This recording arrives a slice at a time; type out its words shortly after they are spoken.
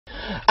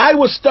I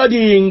was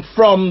studying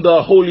from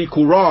the Holy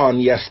Qur'an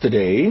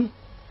yesterday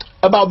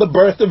about the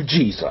birth of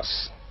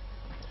Jesus.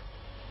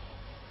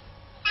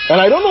 And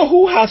I don't know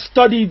who has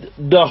studied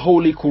the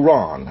Holy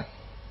Qur'an.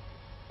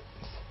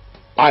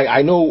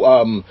 I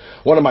know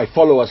one of my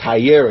followers,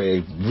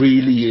 Hayere,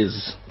 really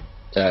is,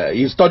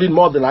 he studied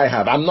more than I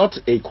have. I'm not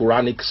a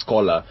Quranic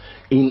scholar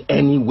in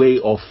any way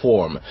or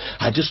form.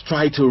 I just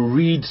try to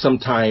read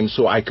sometimes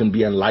so I can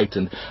be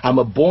enlightened. I'm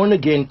a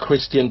born-again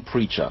Christian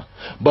preacher,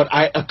 but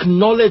I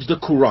acknowledge the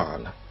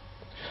Quran.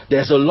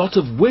 There's a lot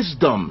of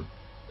wisdom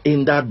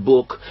in that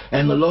book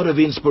and a lot of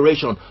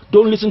inspiration.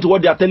 Don't listen to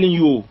what they are telling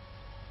you.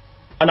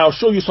 And I'll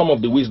show you some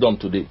of the wisdom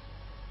today.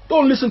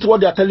 Don't listen to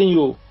what they are telling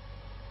you.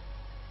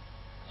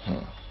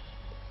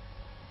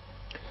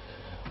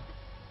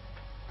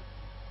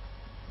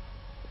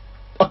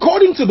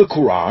 According to the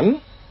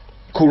Quran,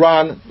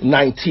 Quran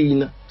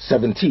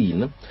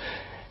 19:17,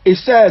 it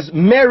says,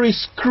 Mary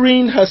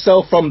screened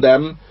herself from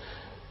them.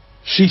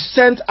 She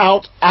sent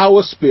out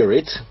our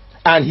spirit,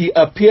 and he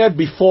appeared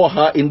before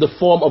her in the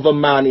form of a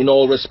man in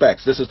all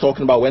respects. This is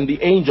talking about when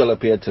the angel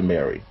appeared to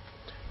Mary.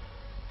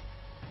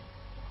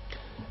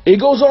 It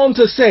goes on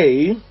to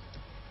say,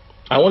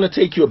 I want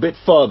to take you a bit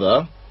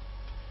further.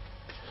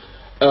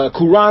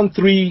 Quran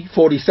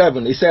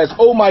 3:47, it says,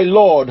 "O my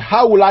Lord,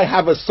 how will I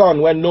have a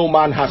son when no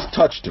man has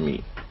touched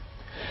me?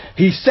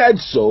 He said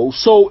so,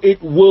 so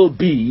it will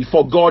be,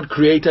 for God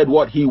created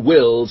what he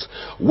wills.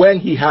 When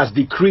he has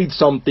decreed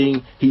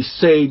something, he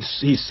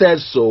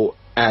says so,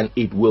 and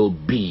it will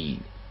be."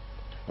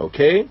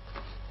 Okay?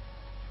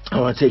 I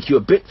want to take you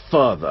a bit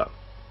further.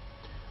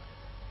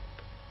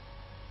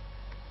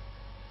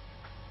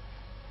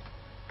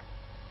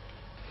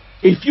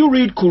 If you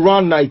read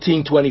Quran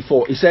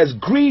 19:24, it says,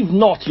 "Grieve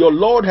not, your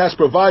Lord has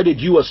provided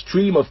you a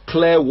stream of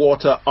clear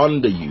water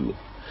under you.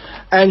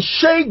 And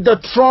shake the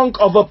trunk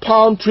of a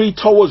palm tree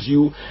towards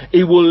you,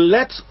 it will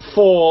let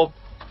fall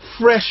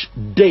fresh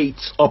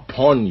dates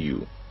upon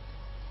you."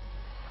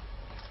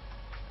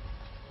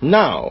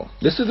 Now,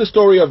 this is the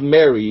story of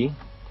Mary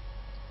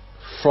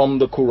from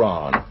the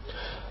Quran.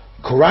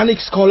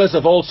 Quranic scholars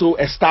have also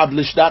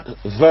established that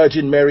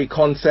Virgin Mary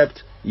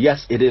concept.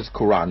 Yes, it is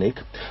Quranic,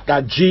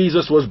 that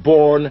Jesus was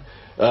born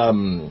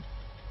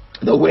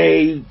the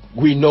way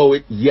we know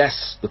it.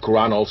 Yes, the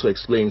Quran also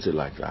explains it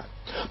like that.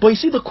 But you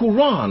see, the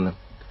Quran,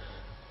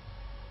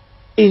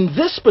 in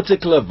this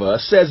particular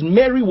verse, says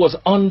Mary was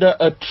under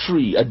a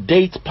tree, a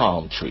date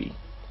palm tree.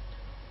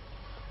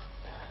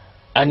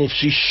 And if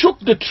she shook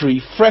the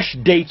tree, fresh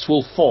dates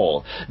will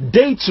fall.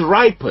 Dates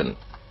ripen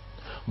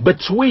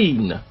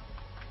between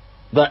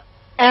the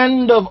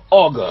end of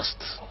August,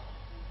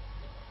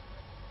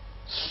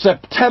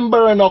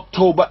 September and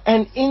October,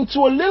 and into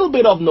a little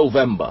bit of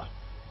November.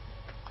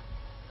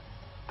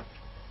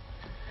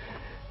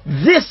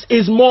 This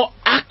is more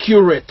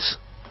accurate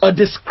a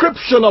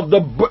description of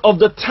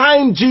the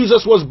time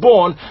Jesus was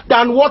born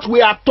than what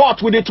we are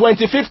taught with the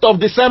 25th of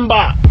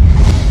December.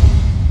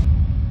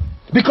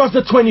 Because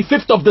the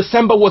 25th of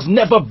December was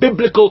never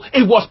biblical,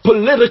 it was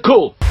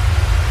political.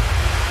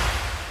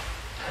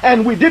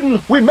 And we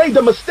made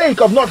the mistake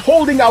of not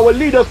holding our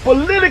leaders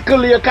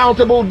politically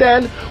accountable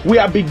then. We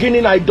are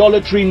beginning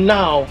idolatry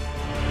now.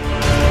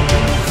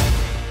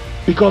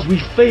 Because we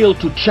failed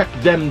to check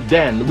them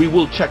then, we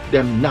will check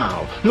them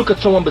now. Look at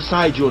someone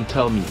beside you and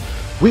tell me,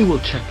 we will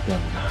check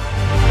them now.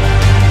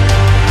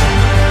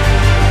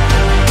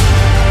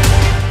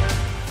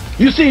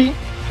 You see,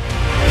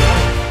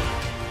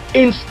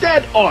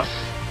 instead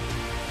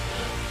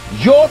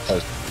you're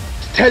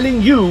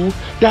telling you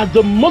that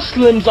the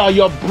Muslims are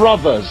your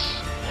brothers,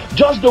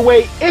 just the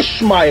way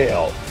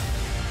Ishmael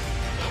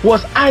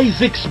was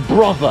Isaac's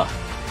brother,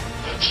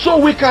 so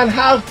we can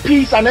have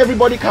peace and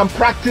everybody can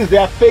practice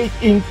their faith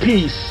in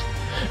peace.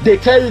 They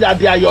tell you that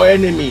they are your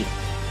enemy,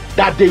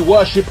 that they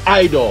worship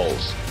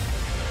idols.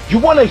 You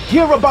want to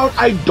hear about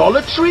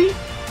idolatry?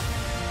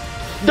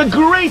 The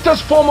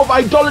greatest form of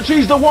idolatry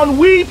is the one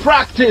we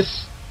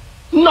practice,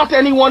 not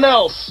anyone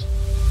else.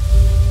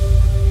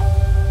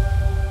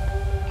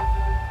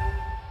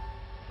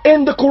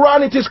 In the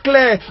Quran it is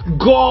clear,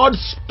 God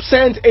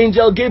sent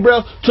Angel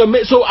Gabriel to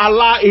make, so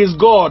Allah is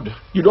God.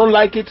 You don't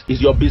like it,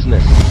 it's your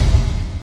business.